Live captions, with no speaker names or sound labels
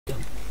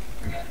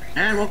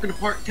And welcome to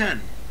part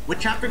 10, with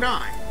chapter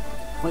 9.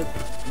 Wait,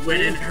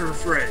 When and her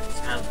friends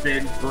have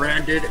been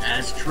branded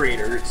as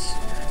traitors,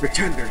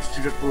 pretenders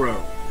to the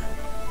throne.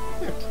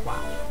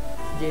 wow.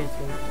 Yes,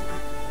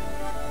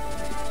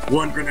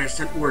 One grenade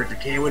sent word to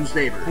Kaywin's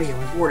neighbors,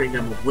 warning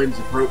them of Wynn's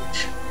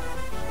approach.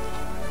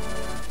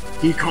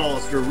 He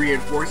calls for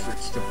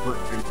reinforcements to put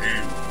an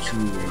end to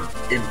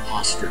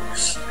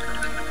imposters.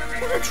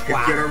 If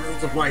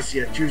generals of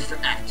Lycia choose to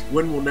act,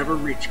 Wynn will never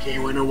reach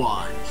Kaywin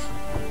alive.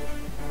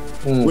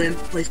 Wynn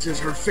places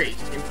her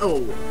faith in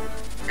Owen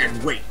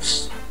and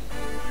waits.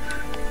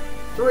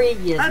 3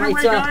 years Anyway,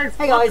 later. guys,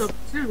 Hey guys, welcome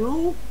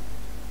to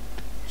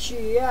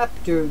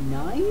chapter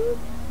 9?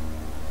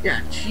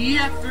 yeah,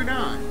 chapter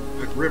 9,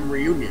 the Grim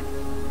Reunion.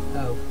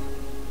 Oh.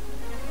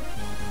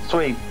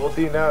 Sweet, both of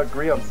you now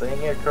agree on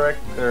saying it correct?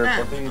 Or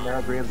Yeah. both of you now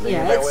agree on saying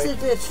Yeah, it that way?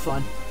 it's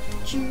fun.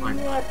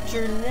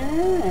 Chapter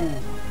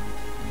 9.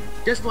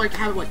 Just like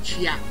have like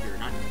chapter,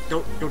 not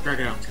don't drag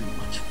it out too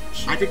much.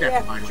 I think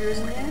that's fine. Chapter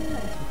 9.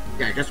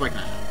 Yeah, just like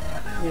that.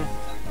 Yeah.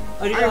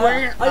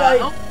 Anyway,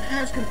 Elk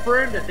has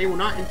confirmed that they will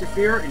not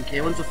interfere in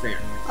Kaywin's affair.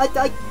 I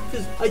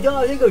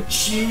didn't go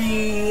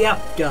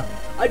chapter.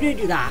 I didn't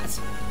do that.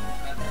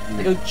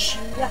 I go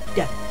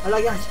chapter. I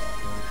like that.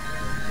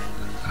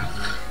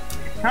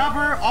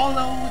 However,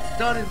 although it's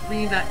done as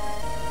mean that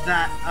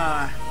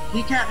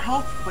he can't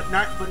help, but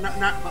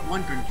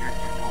one gun can't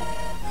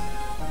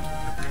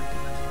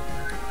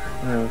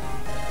help.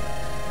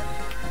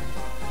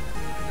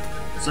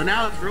 So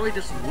now it's really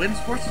just Wynn's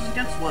forces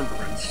against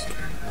Lundgren's.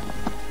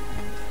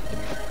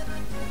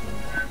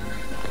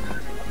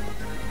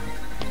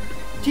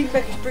 Team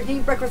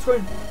Breakfast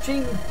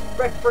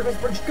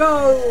Bridge,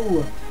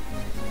 go!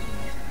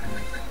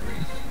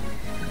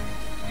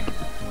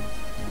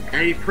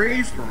 And he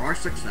prays for our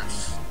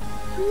success.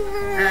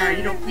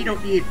 We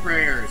don't need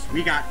prayers.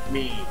 We got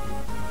me,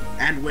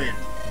 and Wynn,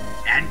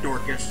 and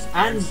Dorcas,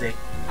 and Zig.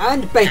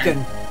 And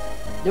bacon.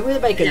 Then with the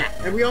bacon. Yeah,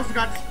 and we also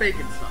got this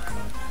bacon stuff.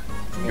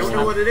 You don't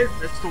know what it is?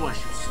 It's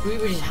delicious. We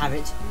just have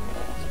it.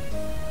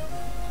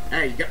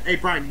 Hey,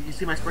 Brian, you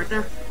see my sprite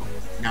there?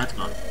 Now it's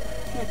gone.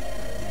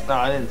 No,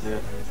 I didn't see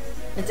it.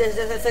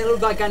 It's a little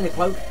guy in the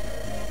cloak.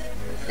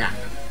 Yeah.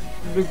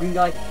 Blue green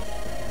guy.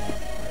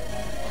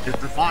 If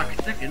the fog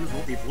thickens,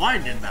 we'll be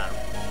blind in battle.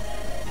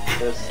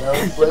 This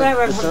sounds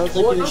like So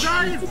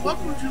guys,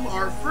 welcome to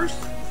our first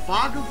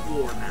Fog of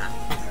War map.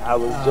 I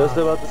was just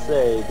about to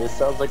say, this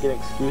sounds like an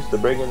excuse to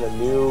bring in a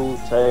new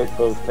type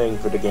of thing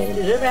for the game.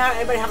 Does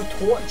anybody have a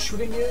torch we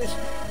can use?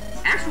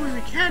 Actually,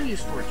 we can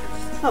use torches.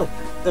 Oh.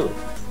 Really?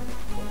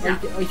 Yeah.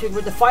 Are you talking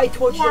about the fire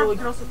torches? Or we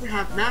can also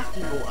have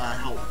Matthew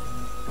help.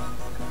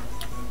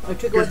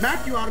 Because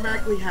Matthew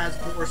automatically has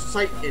more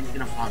sight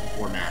in a Fog of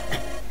War map.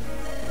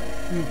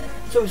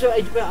 So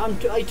I'm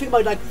talking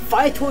about like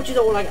fire torches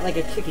or like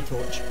a clicky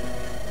torch?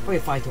 Probably a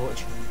fire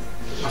torch.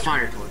 A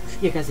fire torch.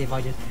 Yeah, I can say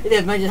fire torch. Yeah,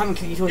 imagine having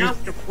clicky torches. Now,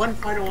 we have one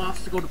final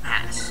obstacle to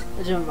pass.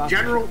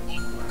 General.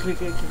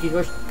 Clicky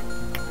torch.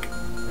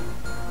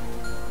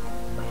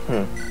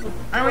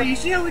 Anyway, you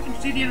see how we can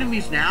see the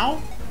enemies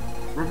now?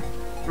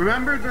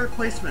 Remember their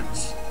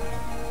placements.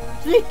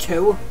 Is it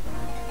 2?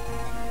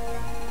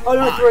 Oh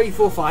no, 3,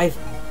 4, 5.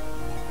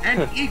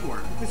 And Igor,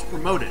 who is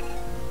promoted.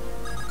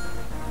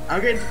 I'll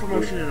get into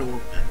promotion in a little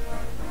bit.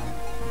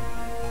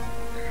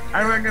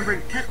 I'm going to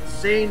bring Tet,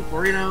 Zane,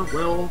 Corina,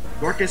 Will,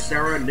 Dorcas,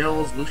 Sarah,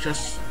 Nils,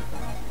 Lucius,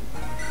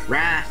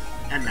 Wrath,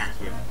 and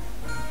Matthew.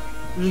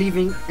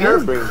 Leaving You're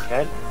bringing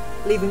Kent.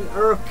 Leaving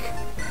Urk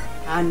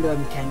and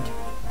Kent. To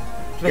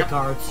play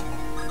cards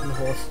on the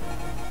horse.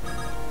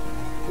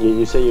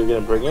 You say you're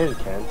gonna bring in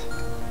Kent?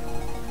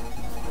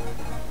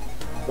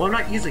 Well, I'm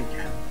not using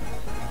Kent.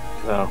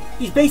 No.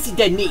 He's basically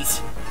dead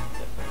meat.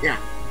 Yeah.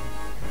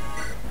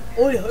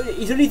 Oh,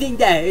 he's only thing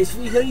there. He's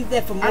only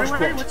there for more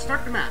Anyway, let's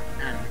start the map.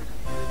 And,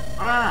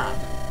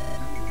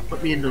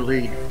 put me in the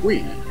lead,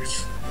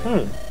 please.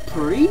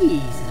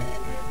 Please.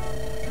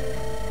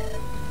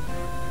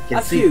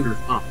 A few,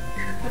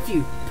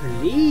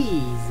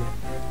 please.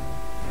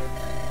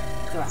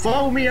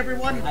 Follow me,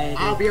 everyone.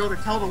 I'll be able to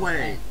tell the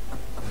way.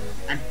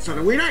 And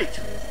suddenly night.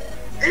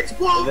 It's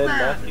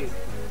Wolfman.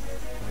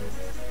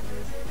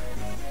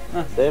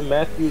 Then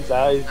Matthew's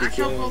eyes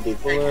became the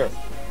fuller.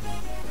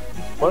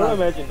 What do I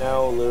imagine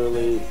now?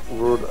 Literally,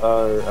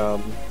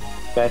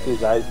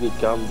 Matthew's eyes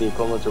become the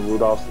equivalent of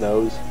Rudolph's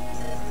nose.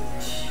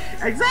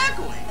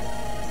 Exactly.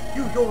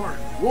 You're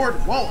Lord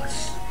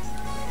Wallace.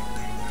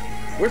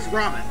 Where's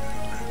Ramen?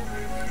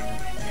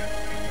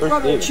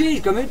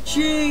 Cheese, come in,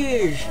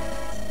 cheese.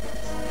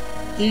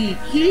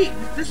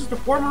 This is the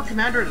former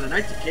commander of the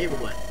Knights of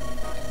Kaywin.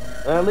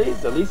 At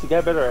least he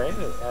got better.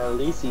 At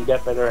least he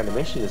got better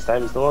animation this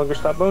time. It's no longer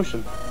stop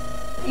motion.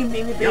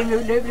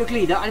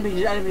 Luckily, that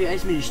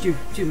animation is too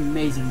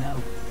amazing now.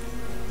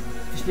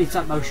 Just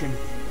stop motion.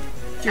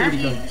 And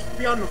he used to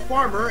be on the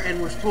farmer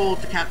and was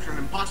told to capture an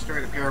imposter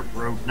and a pair of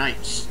rogue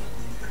knights.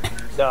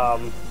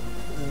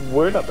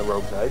 We're not the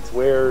rogue knights.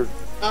 We're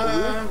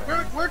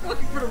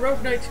looking for the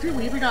rogue knights too.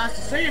 We even got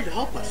Saiyan to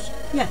help us.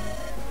 Yeah.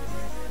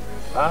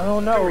 I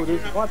don't know.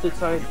 There's wanted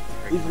sign.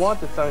 these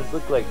wanted signs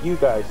look like you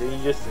guys,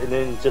 and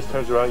then it just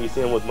turns around, you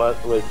see them with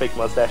fake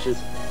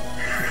mustaches.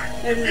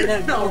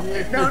 No.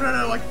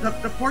 Like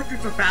the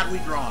portraits are badly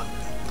drawn.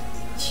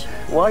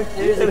 Why?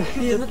 He's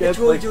not the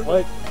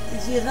droid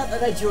he's not the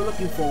knight you're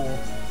looking for.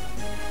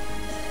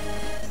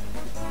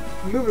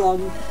 Move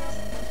along.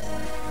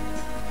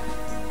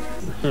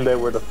 They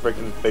were the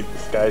freaking fake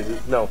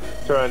disguises. No,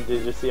 Turan,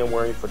 did you see him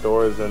wearing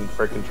fedoras and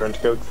freaking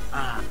trench coats?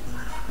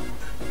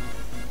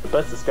 The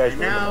best disguise.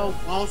 And now,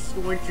 Wallace is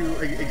going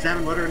to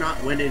examine whether or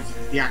not Wynn is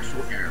the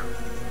actual heir.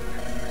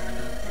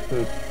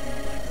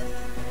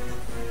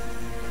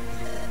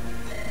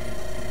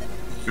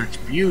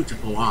 Such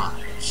beautiful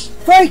eyes.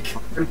 Fake!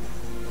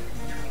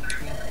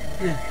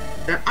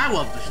 I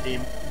love this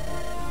team.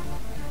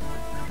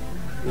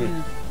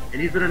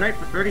 And he's been a knight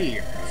for 30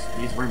 years.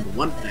 And he's learned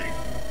one thing.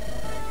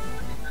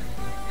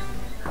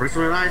 A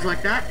person with eyes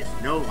like that is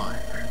no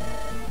liar.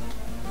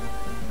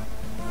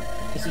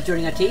 Is he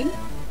joining our team?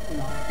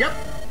 Yep.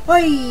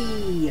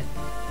 Hey!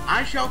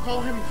 I shall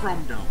call him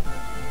Cromdo.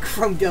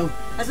 Cromdo.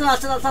 That's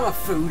not a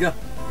food. You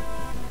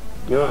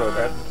don't know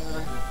that.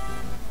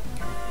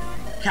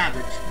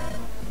 Cabbage.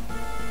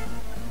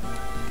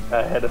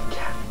 A head of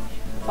cabbage.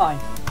 Fine.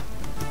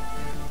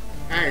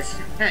 Hey,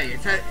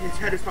 his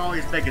head is probably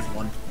as big as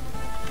one.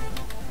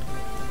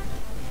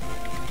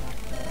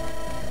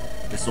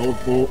 This old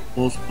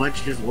bull's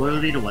pledged his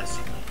loyalty to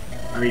Wesley.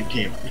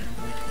 Caleb.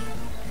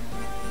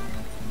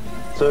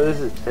 So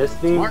is it this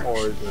theme, March. or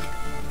is it?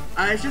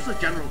 It's just a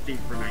general theme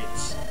for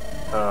knights.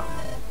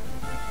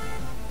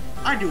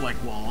 I do like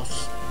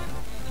Wallace.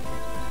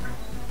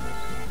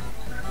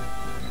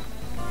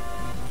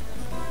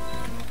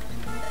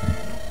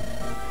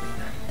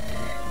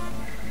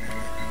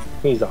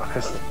 He's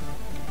honest.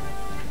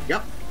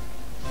 Yep.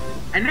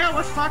 And now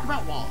let's talk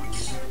about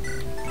Wallace.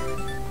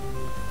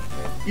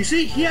 You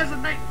see, he has a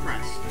knight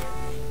crest.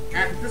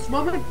 At this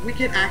moment, we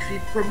can actually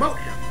promote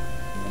him.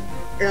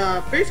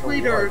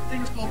 Basically, there are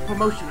things called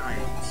promotion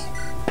items.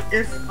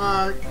 If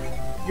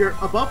you're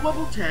above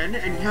level 10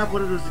 and you have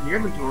one of those in your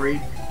inventory,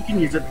 you can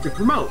use it to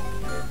promote.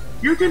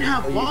 You can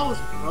have Wallace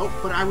promote,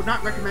 but I would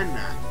not recommend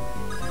that.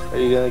 Are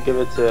you gonna give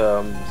it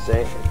to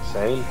Sane?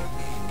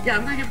 Yeah,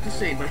 I'm gonna give it to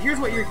Sane, but here's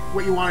what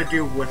you want to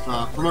do with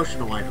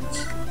promotional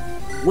items.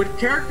 With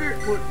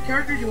characters,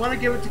 you want to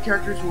give it to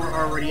characters who are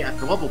already at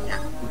the level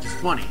cap, which is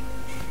 20.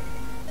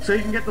 So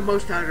you can get the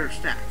most out of their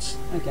stats.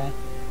 Okay.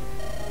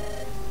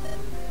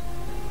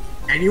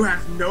 And you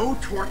have no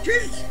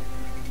torches?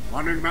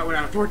 Wondering about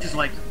without a torch is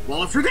like,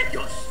 well, it's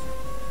ridiculous.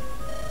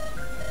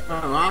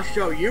 Oh, I'll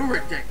show you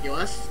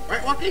ridiculous.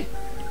 Right, Lucky?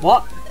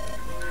 What?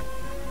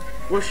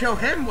 We'll show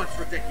him what's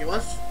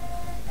ridiculous.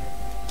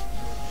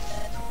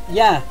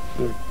 Yeah.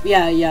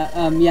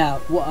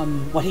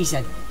 What he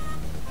said.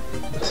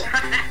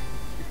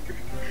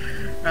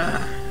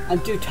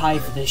 I'm too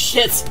tired for this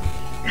shit.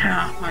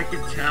 Yeah, I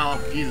can tell.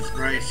 Jesus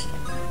Christ.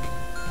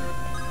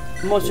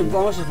 I'm also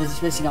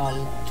missing out a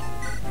lot.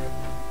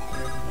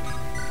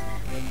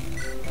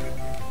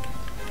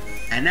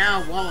 And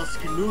now Wallace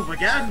can move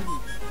again.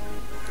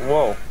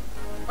 Whoa.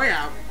 Oh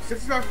yeah,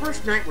 since it's our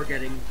first knight we're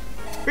getting,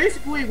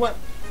 basically what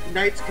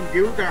knights can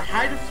do, they're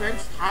high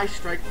defense, high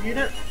strike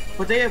unit,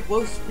 but they have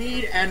low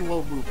speed and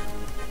low movement.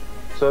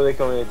 So they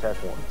can only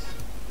attack once.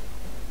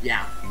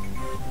 Yeah.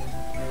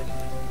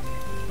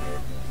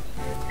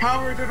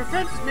 However, their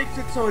defense makes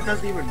it so it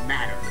doesn't even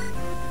matter.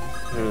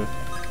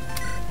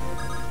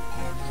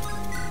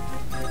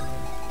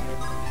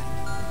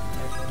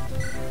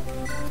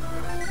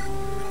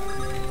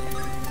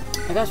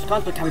 I guess I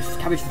can't put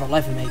cabbage for the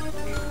life of me.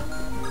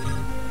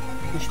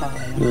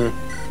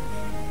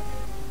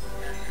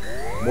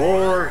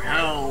 More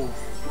health.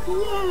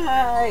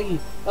 Yay!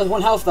 That was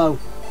one health though.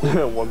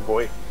 One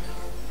point.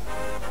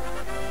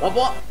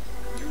 Level up.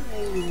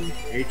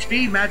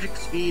 HP, magic,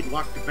 speed,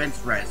 luck,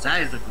 defense, res.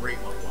 That is a great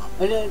level up.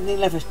 I don't think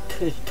left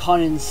a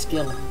conning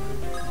skill.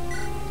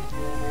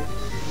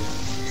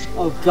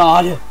 Oh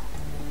god.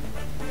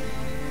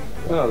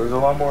 Oh, there's a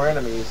lot more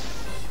enemies.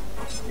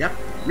 Yep.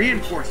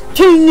 Reinforcement.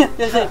 Ting!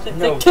 There's a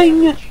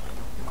ting!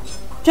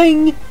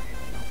 Ting!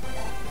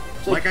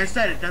 Like I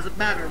said, it doesn't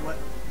matter what.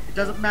 It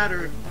doesn't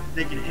matter if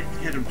they can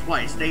hit him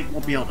twice. They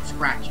won't be able to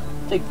scratch him.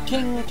 It's like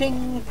ting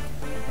ting.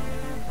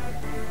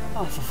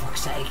 Oh, for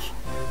fuck's sake!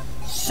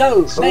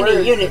 So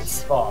many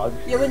units. Fog?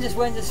 Yeah,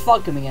 when's this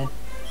fog coming in?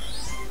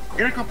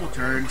 In a couple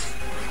turns.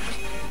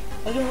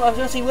 I was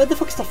gonna say, where the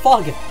fuck's the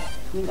fog?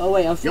 Oh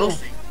wait, I'm You'll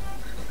thinking.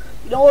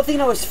 see. You know what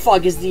thing I was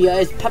fog is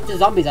the Pepper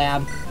Zombies I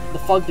am. The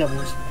fog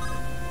devils.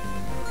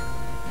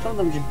 Some of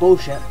them are just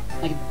bullshit.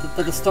 Like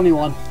the stummy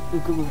one. We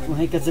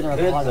had Godzilla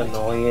a part of it. It's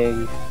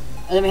annoying.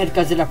 And then we had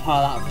Godzilla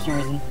part of that for some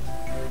reason.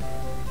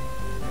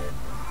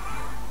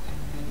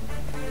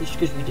 Just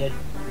because we did.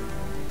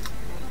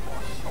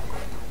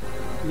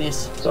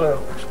 Miss.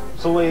 So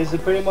wait, is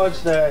it pretty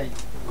much that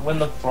when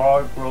the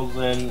frog rolls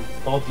in,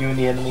 both you and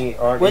the enemy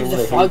aren't able to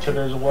hit each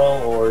other as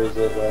well, or is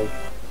it like...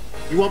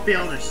 You won't be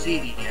able to see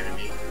the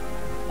enemy.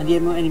 And the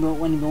enemy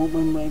when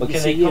but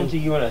can they come to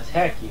you and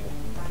attack you?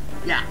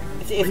 Yeah.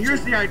 But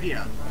here's the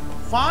idea.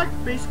 fog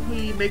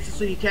basically makes it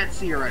so you can't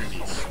see your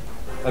enemies.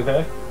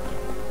 Okay.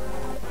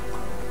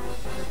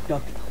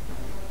 Duck.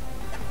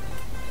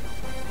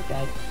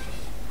 Okay.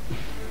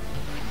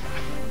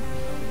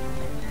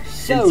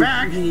 So, in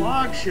fact,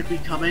 fog should be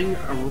coming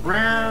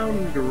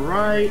around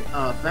right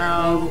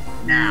about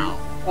now.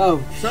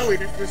 Oh. So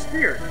it is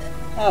disappeared.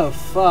 Oh,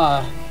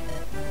 fuck.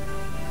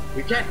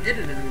 We can't hit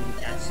it and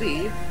we can't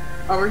see.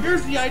 Oh,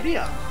 here's the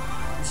idea.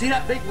 You see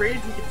that big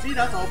range we can see?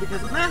 That's all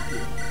because of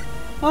Matthew.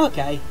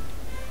 Okay.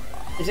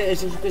 Is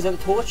it because of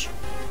the torch?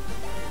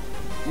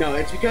 No,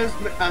 it's because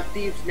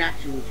thieves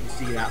naturally can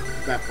see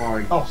that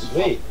far. Oh,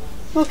 sweet.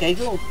 Okay,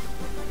 cool.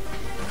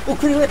 Oh,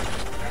 pretty whip.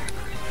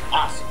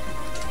 Awesome.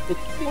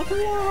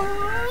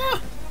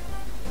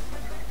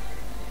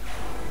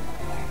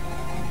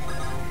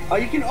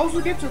 You can also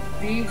get to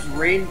thieves'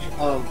 range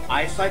of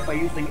eyesight by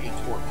using a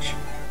torch.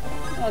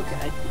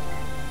 Okay.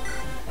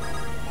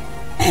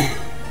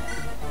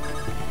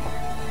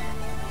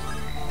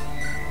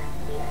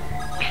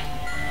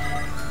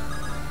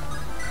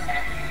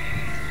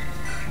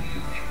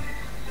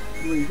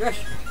 Regress.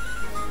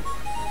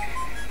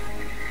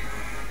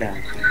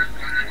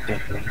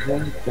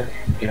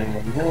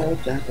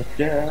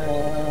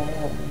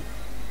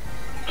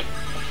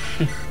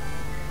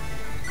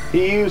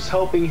 He used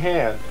helping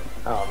hand.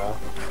 I don't know.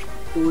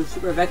 It was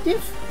super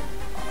effective?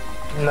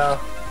 No.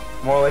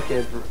 More like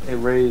it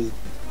raised.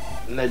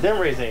 No, it didn't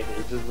raise anything.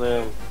 It just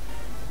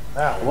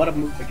What a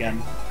move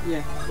again.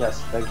 Yeah.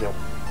 Yes, thank you.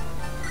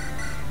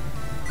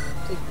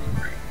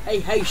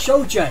 Hey,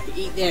 soldier,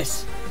 eat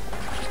this.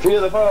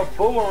 Feel the power of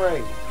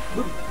boomerang.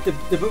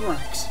 The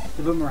boomerangs.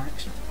 The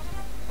boomerangs.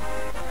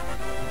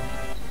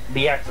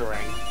 The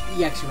X-ring.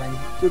 The X-ring.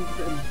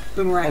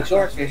 Boomerangs. Of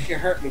course, she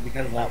hurt me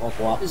because of that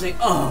level up. It's like,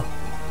 oh,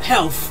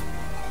 health.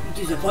 You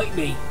disappoint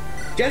me.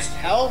 Just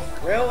health?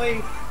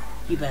 Really?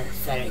 You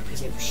pathetic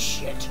piece of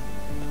shit.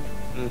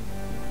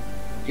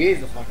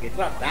 Jesus, fuck, it's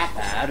not that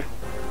bad.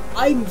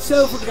 I'm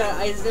so fucking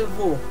tired. As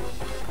before.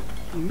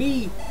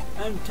 Me,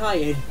 I'm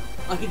tired.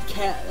 I could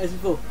care as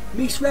before.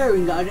 Me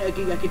swearing, I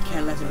could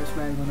care less if I'm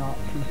swearing or not.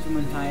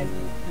 I'm tired.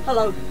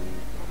 Hello.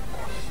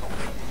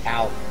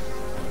 Ow.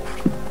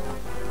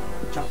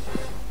 Chop.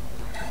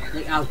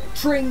 Like, ow.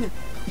 Tring.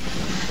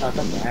 Oh,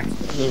 that's an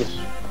accident. Yes.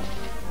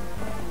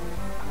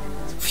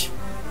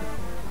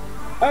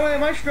 Anyway,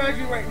 my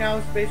strategy right now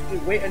is basically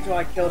wait until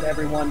I killed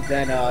everyone,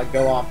 then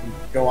go off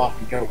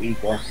and go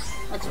Igor.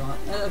 That's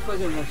alright. That's quite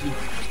good actually.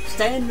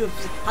 Stand.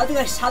 How do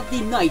I have the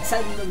knight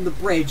stand on the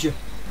bridge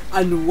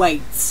and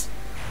wait?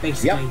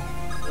 Basically.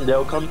 Yep.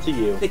 They'll come to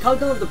you. They can't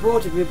go on the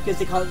broad because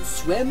they can't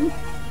swim.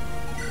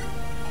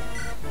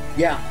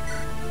 Yeah.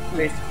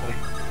 Basically.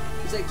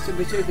 It's like so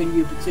between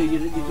you, but so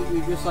you're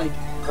just like.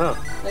 Oh.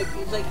 Like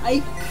it's like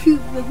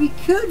we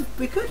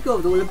could go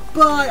over the wall,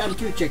 but I'm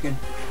too chicken.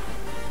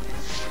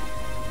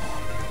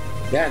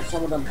 Yeah, and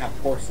some of them have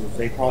horses.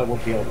 They probably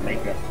won't be able to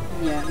make it.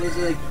 Yeah, it's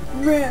like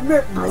blah,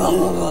 blah,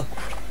 blah.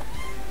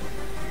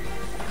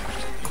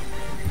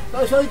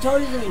 But so I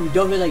told you something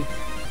dumb. Like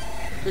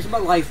this is my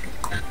life.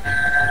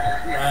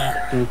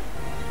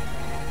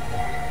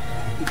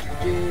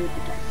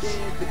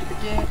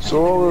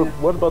 So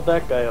what about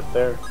that guy up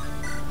there?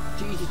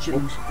 He's a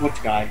chillin'.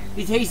 Which guy?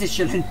 He's a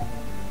chillin'.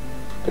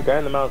 The guy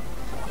in the mountain.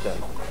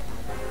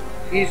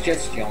 He's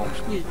just chilling.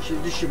 He's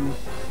just chillin'.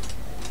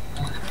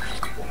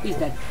 He's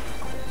dead.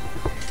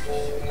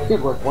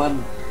 Good work,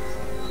 one.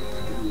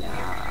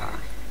 Yeah.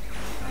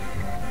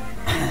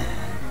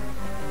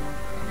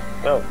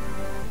 Oh.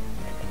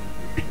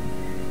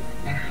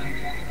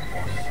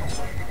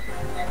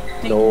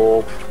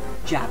 No.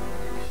 Jab.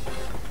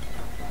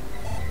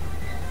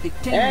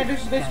 And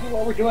this is basically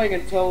what we're doing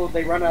until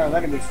they run out of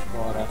enemies to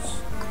throw at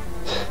us.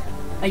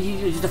 And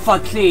you just the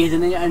fog clears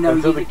and then I know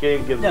until the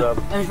game gives up.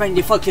 I'm just running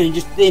the fog clear and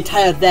just the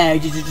entire there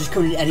just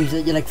coming to enemies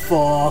that you're like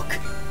fuck.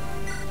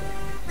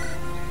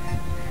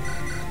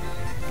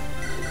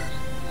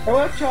 I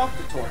want to show off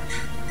the torch.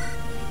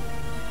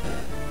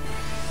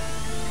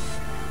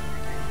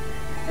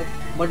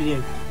 What do you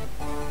do?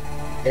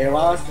 It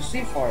allows us to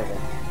see farther.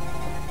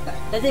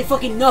 That did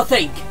fucking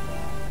nothing!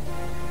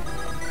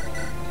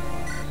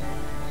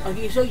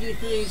 Okay, so you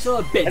saw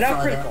a bit and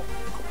farther. critical.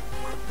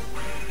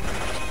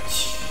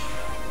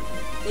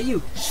 Hey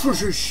you,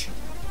 shush.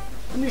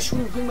 Let me just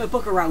bring my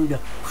book around.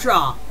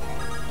 Pshaw.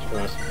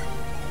 Nice.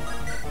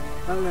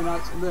 Oh no,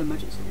 that's the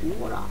magic.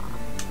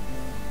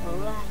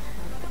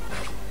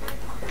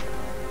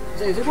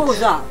 What was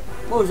that?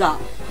 What was that?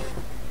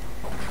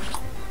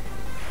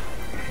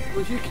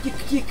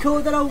 You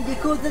called that out, you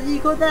called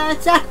that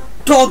attack?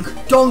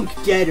 Donk,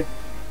 dead.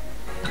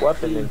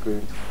 Weapon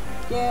increase.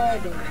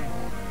 Dead.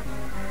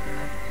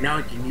 Now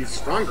I can use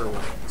stronger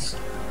weapons.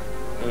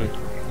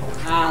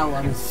 Ow,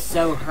 I'm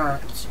so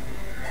hurt.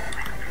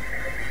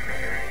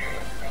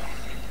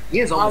 He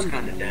is almost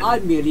kind of dead.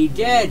 I'm nearly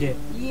dead.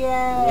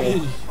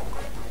 Yay!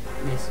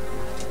 Miss.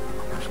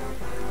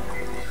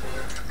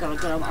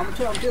 God, I'm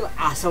too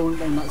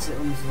asshole and that's it.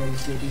 I'm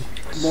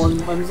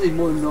just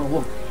more than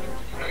normal.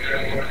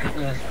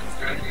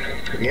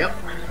 Yep.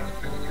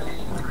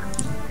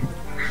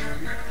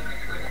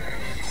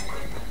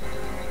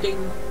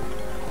 Ding.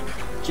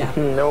 Jab.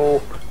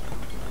 No.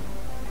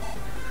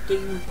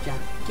 Ding jab,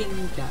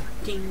 ting jab,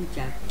 ting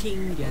jab,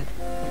 ting jab.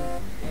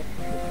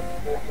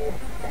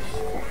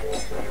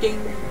 Ding.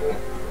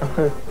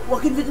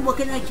 What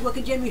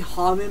can generally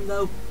harm him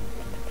though?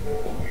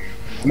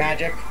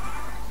 Magic.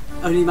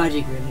 Only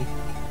magic, really.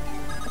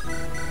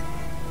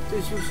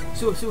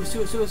 So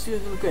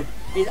good.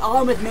 His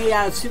arm is made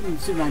out of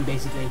Superman,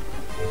 basically.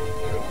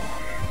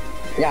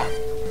 Yeah.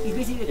 He's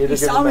basically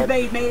his arm is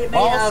made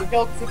out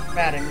of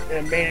Superman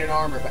and made an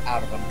armor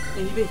out of him.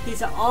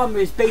 His armor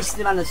is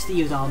basically the Man of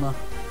Steel's armor.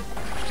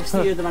 The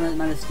Steel, the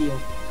Man of Steel.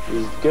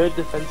 He's good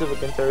defensive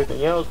against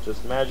everything else,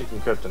 just magic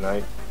and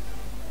kryptonite.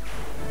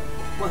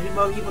 Well, he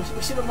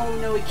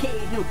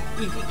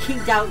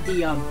kicked out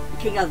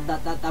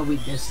that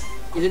weakness.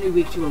 He's only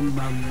weak to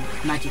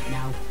magic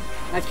now.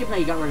 Magic now,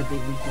 he got rid of the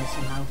weakness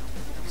somehow.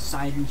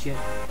 Side and shit.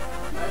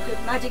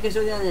 Magic is the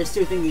only thing that's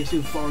still thinking he's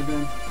too forward to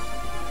him.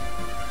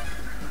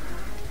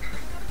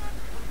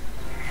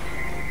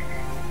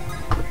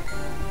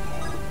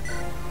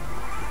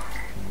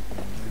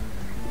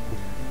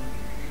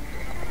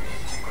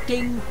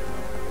 Ding.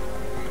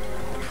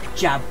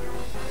 Jab.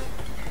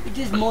 It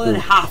does more than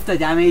half the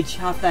damage,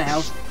 half the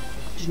health.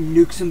 Just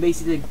nukes him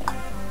basically.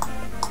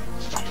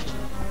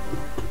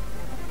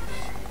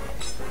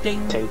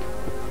 Ding. Tink.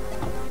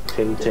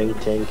 Ting, ting,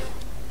 ting.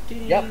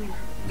 Ding. Yep.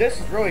 This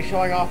is really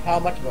showing off how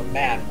much of a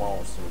man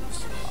Wallace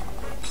is.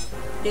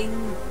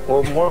 Ding.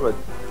 Well,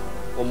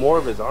 more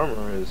of his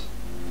armor is.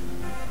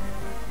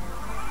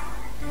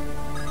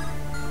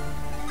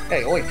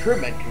 Hey, only true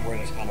men can wear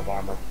this kind of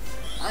armor.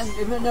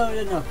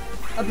 No.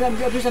 I'm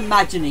just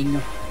imagining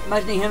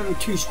him with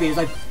two spears,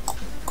 like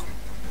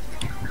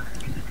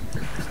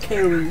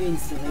KOing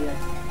instantly.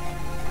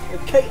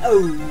 Like,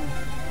 KO.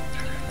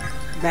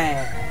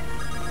 Bad.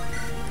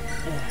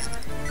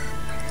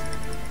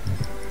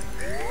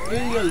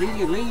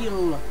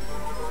 Leal.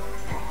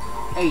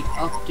 8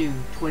 up to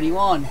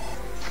 21.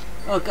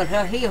 Oh god,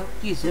 her heal.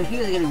 Jeez, her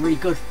heal is getting really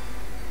good.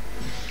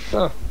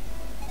 Huh.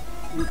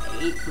 From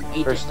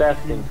 8 Her to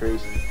stats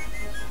increase.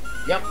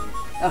 Yep.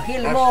 Oh,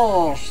 heal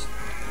more.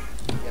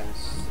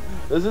 Yes.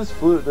 Does his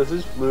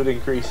flute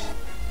increase?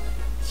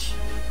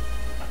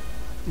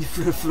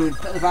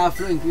 The power of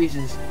flute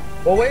increases.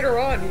 Well, later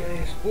on,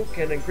 his flute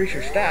can increase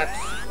your stats.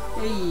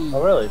 Hey.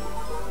 Oh, really?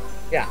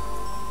 Yeah.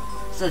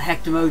 It's on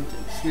Hector mode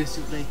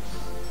exclusively.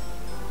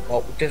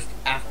 Well, just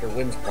after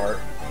Wynn's part.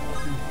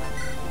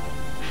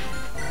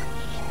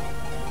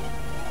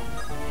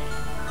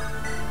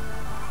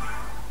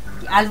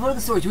 Out of all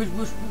the stories, which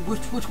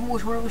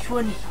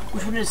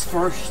one is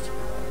first?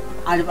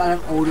 Out of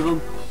all of them.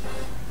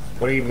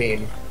 What do you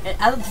mean?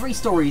 Out of the 3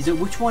 stories,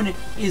 which one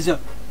is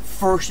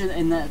first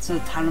in that sort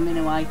of timeline in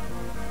a way?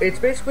 It's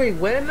basically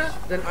Wynn,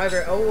 then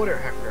either Elwood or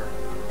Hector.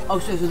 Oh,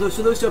 so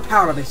those two are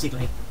parallel,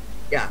 basically.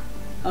 Yeah.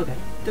 Okay.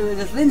 So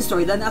the Lynn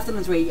story, then after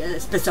Lynn's story,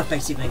 splits up,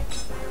 basically.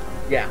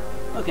 Yeah.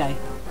 Okay.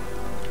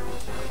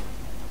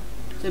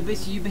 So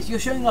basically, you're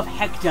showing off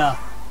Hector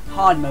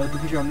hard mode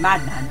because you're a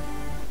madman.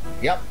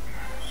 Yep.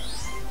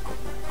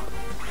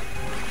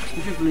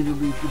 Which I believe will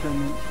be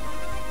redundant.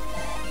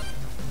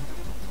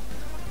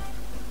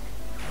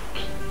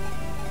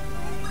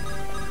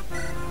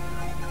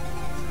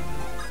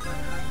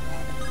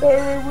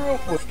 We're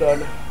almost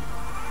done.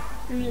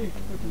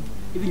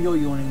 Even though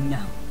you're yawning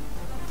now.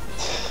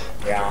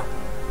 Yeah.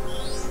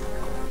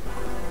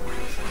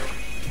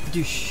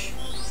 Douche.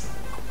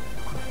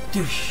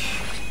 Douche.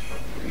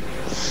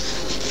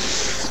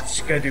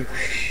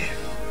 Skadoosh.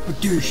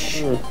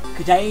 Douche.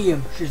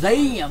 Kadam.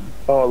 Shazam.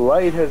 Oh,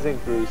 light has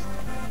increased.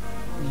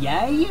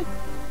 Yay?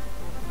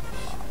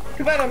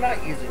 Too bad I'm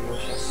not using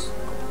Lucius.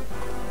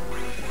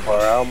 Or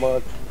how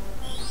much?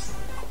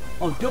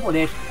 Oh, double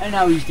it, and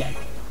now he's dead.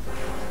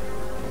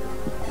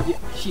 Yeah,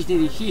 he's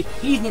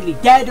nearly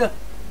dead,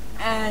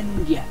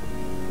 and yeah.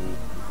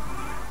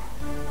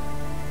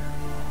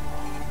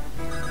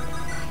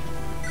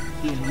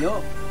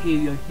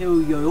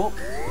 Heal you up.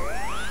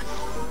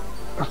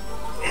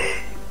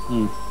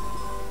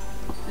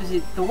 This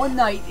is, the one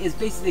knight is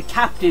basically the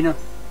captain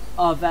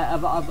of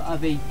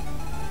a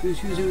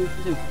basically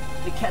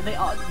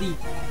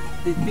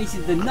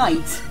the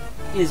knight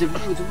was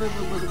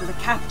a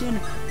captain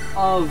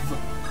of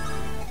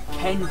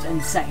Kent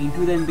and Sane,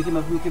 who then became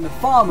a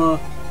farmer,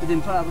 who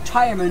then put out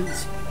retirement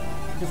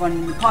to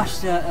find the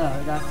pasta.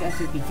 That's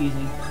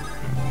confusing.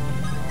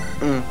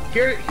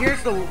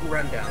 Here's the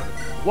rundown.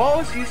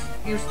 Wallace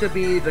used to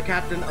be the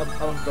captain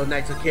of the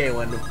Knights of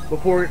Kaelin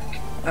before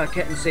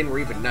Kent and Sane were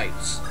even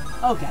knights.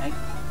 Okay.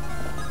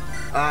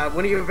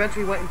 When he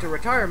eventually went into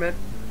retirement,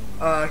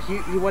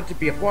 he wanted to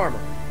be a farmer.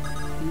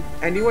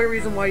 And the only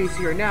reason why he's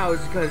here now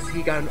is because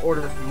he got an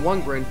order from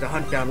Lundgren to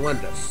hunt down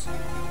Lindis.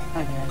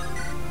 Okay.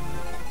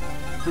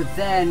 But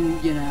then,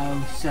 you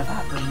know, stuff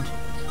happened.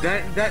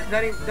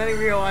 Then he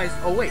realized,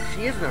 oh wait,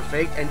 she isn't a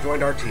fake, and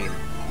joined our team.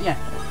 Yeah.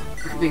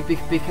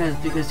 Because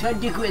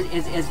Dooku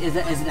is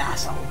an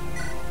asshole.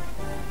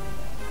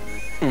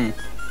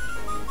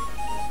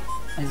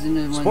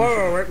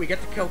 Spoiler alert, we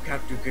get to kill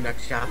Count Dooku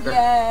next chapter.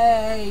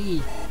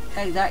 Yay!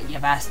 Take that, you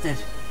bastard.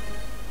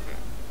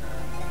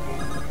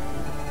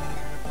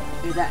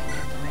 Do that, you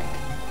prick.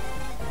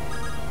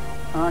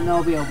 Oh no,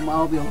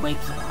 I'll be awake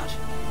for that.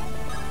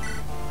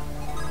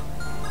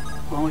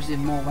 As long as there's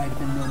more awake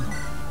than none.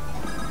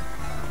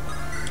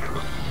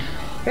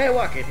 Hey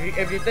look,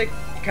 if you think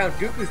Count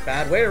Dooku's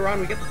bad, later on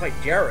we get to fight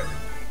Jared.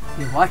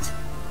 You what?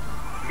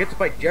 We get to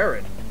fight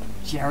Jared.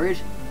 Jared?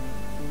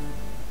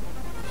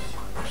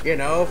 You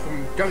know,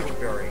 from Jungle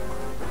Fury.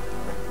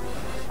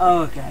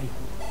 Okay.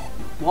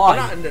 Why? Well,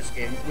 not in this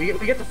game. We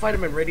get to fight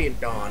him in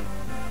Radiant Dawn.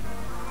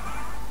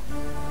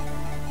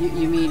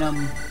 You mean,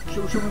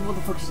 show me what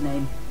the fuck's his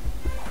name?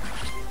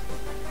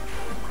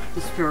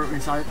 The spirit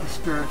inside,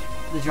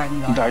 the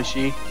dragon guy.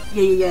 Daishi?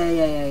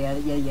 Yeah.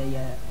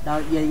 That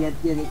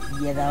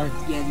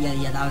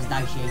was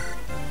Daishi.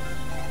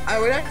 I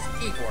would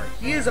ask Igor.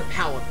 He is a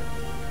paladin.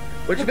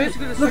 Which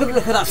basically look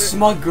at that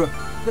smug grin.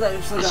 Look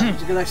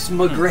at that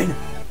smug grin.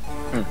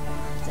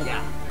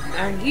 Yeah.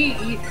 And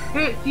he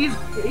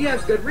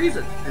has good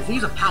reason, because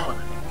he's a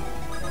paladin.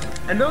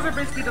 And those are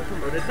basically the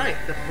promoted knight,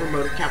 the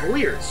promoted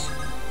cavaliers.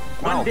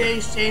 One day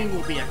Shane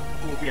will be a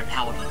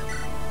paladin.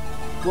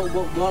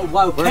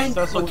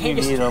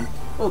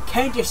 Well,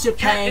 Kent is still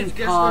playing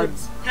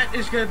cards. Kent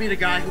is going to be the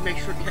guy who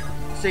makes sure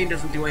Shane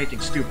doesn't do anything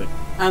stupid.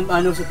 And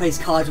also plays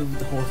cards with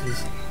the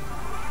horses.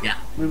 Yeah.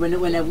 When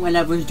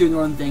everyone's doing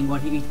their own thing, while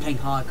he's playing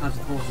cards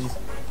with horses.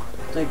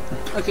 It's like,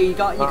 okay, you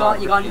got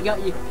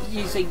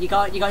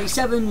your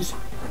sevens.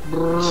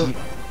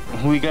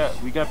 We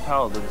got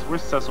paladins.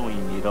 Where's Cecil when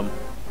you need them?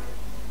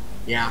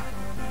 Yeah.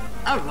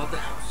 I would love to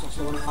have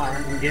Cecil in a Fire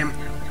Emblem game.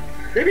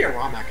 Maybe a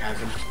Ramak has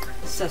him.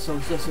 Cecil,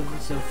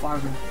 Fire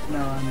Emblem.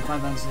 No,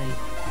 Final Fantasy.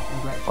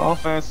 Final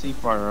Fantasy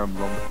Fire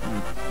Emblem.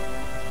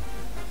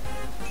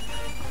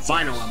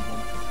 Final Emblem.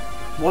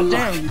 One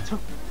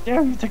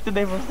Damn, you took the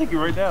name I was thinking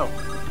right now.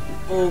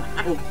 Or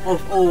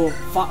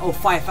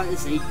Fire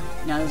Fantasy.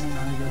 No, that doesn't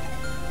sound good.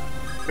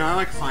 No, I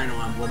like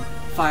Final Emblem.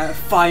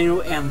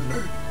 Final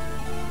Emblem.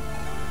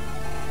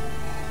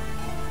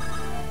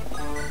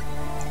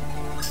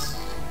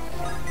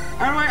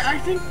 I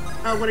think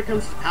when it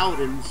comes to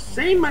paladins,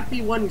 Zane might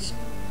be one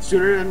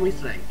sooner than we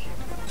think.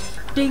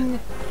 Ding.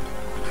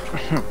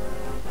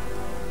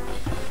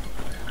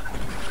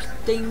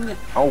 Ding.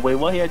 Oh wait,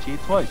 what? He actually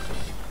hit twice.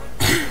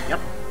 Yep.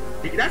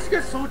 That's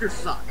because soldiers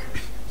suck.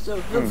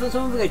 So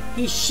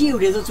his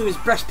shield is also his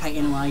breastplate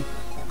anyway.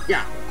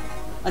 Yeah.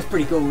 That's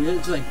pretty cool.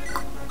 It's like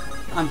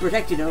I'm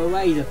protected in a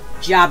way. The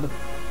jab,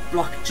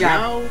 block,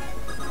 jab.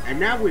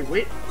 Now we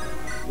wait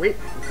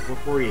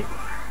before you.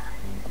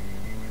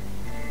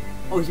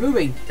 Oh, he's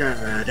moving.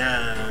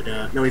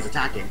 No, he's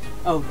attacking.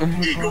 Oh.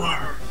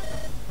 Igor!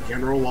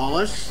 General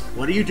Wallace,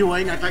 what are you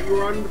doing? I thought you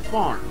were on the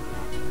farm.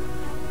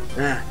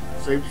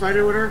 So you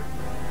sided with her?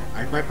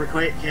 I fight for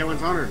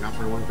Kaylin's honor, not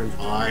for one thing's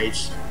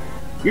eyes.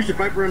 You should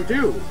fight for him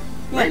too.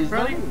 Yeah, right,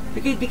 buddy?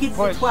 Because it's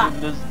a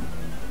twat.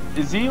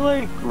 Is he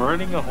like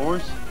riding a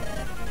horse?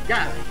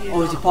 Yeah.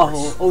 Is he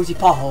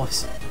pot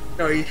horse?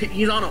 No,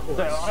 he's on a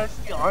horse.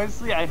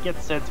 Honestly, I get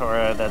Centaur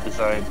out of that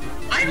design.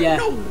 I don't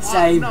know why.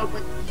 Same. No,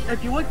 but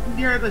if you look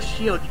near the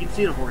shield, you can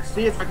see the horse.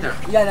 See, it's right there.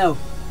 Yeah, no.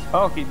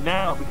 Okay,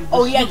 now because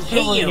the shield's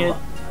covering it.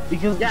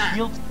 Because the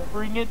shield's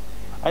covering it.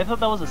 I thought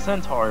that was a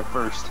Centaur at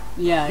first.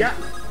 Yeah. Yeah.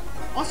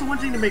 Also, one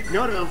thing to make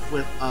note of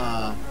with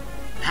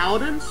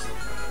paladins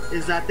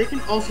is that they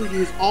can also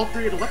use all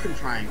three of the weapon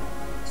triangle: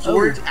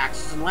 swords,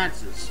 axes, and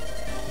lances.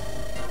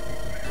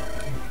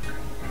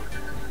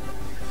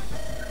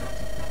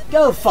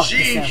 Go fuck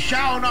yourself. She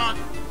shall not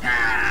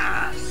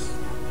pass.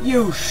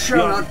 You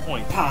shall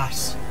not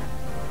pass.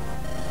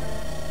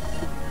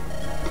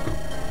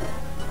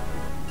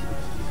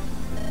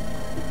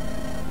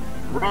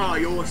 Draw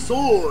your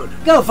sword.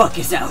 Go fuck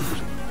yourself.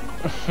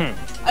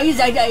 He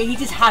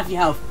just half your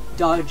health.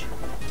 Dodge.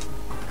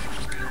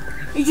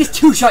 He just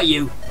two-shot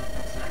you.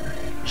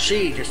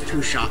 She just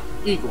two-shot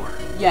Igor.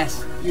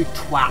 Yes, you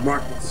twat.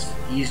 Marcus,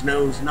 he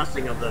knows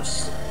nothing of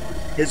this.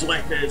 His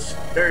life is,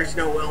 there's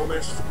no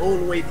illness,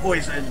 only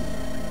poison.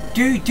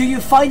 Do you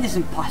find this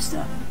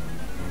imposter?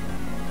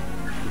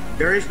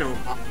 There is no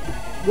imposter.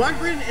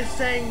 Lundgren is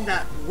saying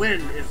that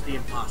Wynn is the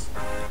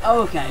imposter.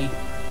 Okay.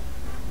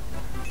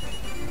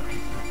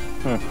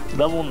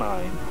 Level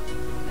 9.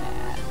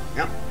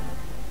 Yep.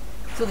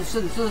 So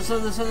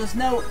there's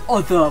no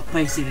other,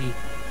 basically.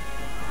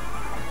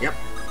 Yep.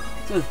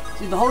 So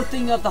the whole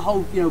thing of the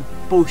whole,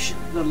 bullshit,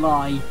 the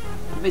lie,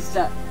 is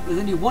that there's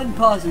only one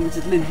person which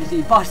is limited to the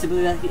imposter, but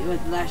there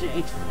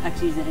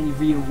actually isn't any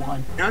real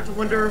one. Now to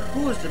wonder,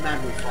 who is the man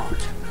we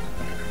fought?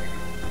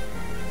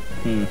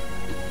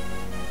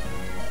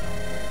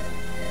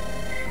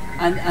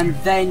 And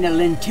then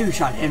Lin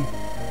two-shot him.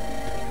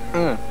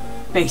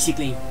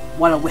 Basically,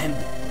 what a wimp.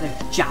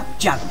 Like, jab,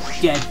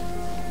 dead.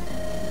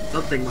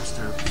 Something must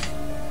have.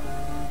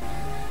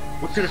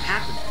 What could have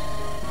happened?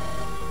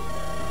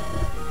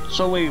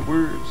 So wait,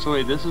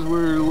 this is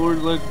where Lord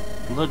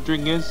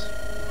Ludring is?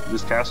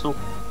 This castle?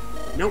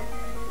 Nope.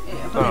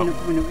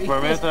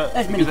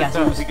 There's many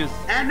castles.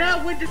 And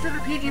now Winter to the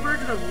PG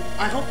version of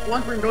I Hope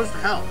Wandering Goes to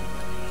Hell.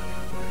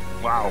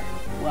 Wow.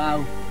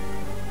 Wow.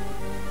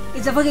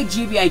 It's a fucking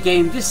GBA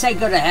game. Just say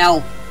go to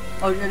hell.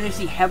 Oh, no,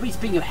 see, Harry,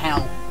 speaking of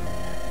hell.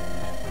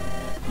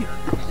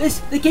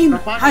 The game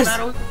has...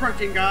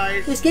 approaching,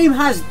 guys. This game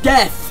has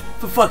death,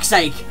 for fuck's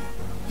sake.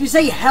 You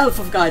say hell,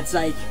 for God's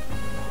sake.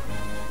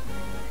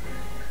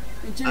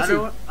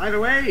 Either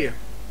way,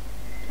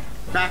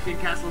 back in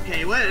Castle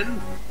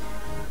Kaylin.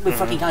 With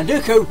fucking Count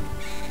Dooku.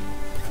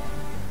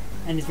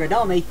 And his Red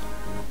Army.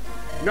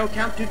 No,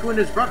 Count Dooku and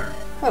his brother.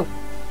 Oh.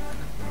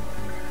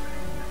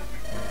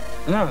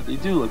 No, they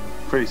do look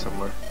pretty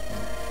similar.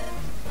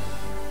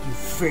 You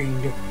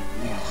fiend.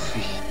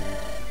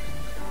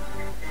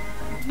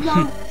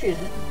 No, she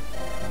isn't.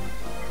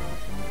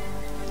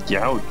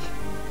 Youch.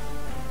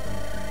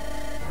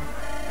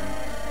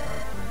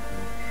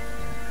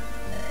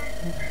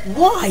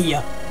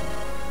 Why?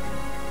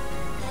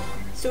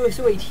 So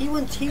wait, he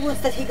wants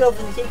to take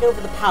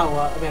over the power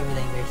of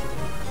everything,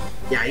 basically.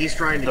 Yeah, he's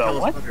trying to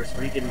kill his brother so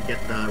he can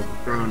get the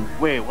throne.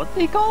 Wait, what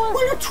they call it?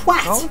 What a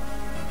twat!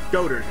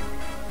 Dotard.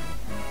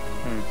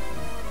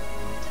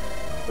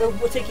 Well,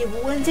 we'll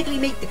technically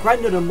make the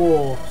granddaughter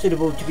more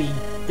suitable to be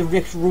the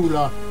next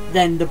ruler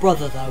than the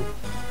brother, though.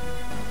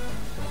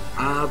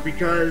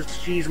 Because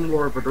she's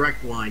more of a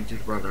direct line to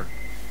the brother.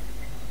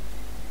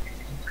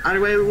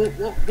 Anyway,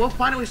 we'll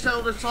finally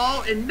settle this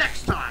all in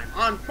next time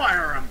on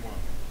Fire Emblem.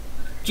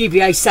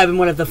 GBA 7,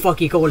 whatever the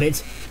fuck you call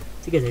it.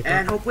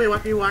 And hopefully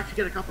we'll actually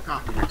get a cup of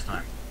coffee next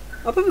time.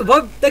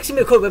 Next time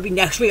we'll be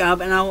next week,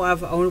 and I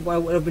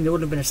would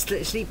have been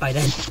asleep by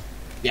then.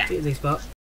 Yeah. See you next spot.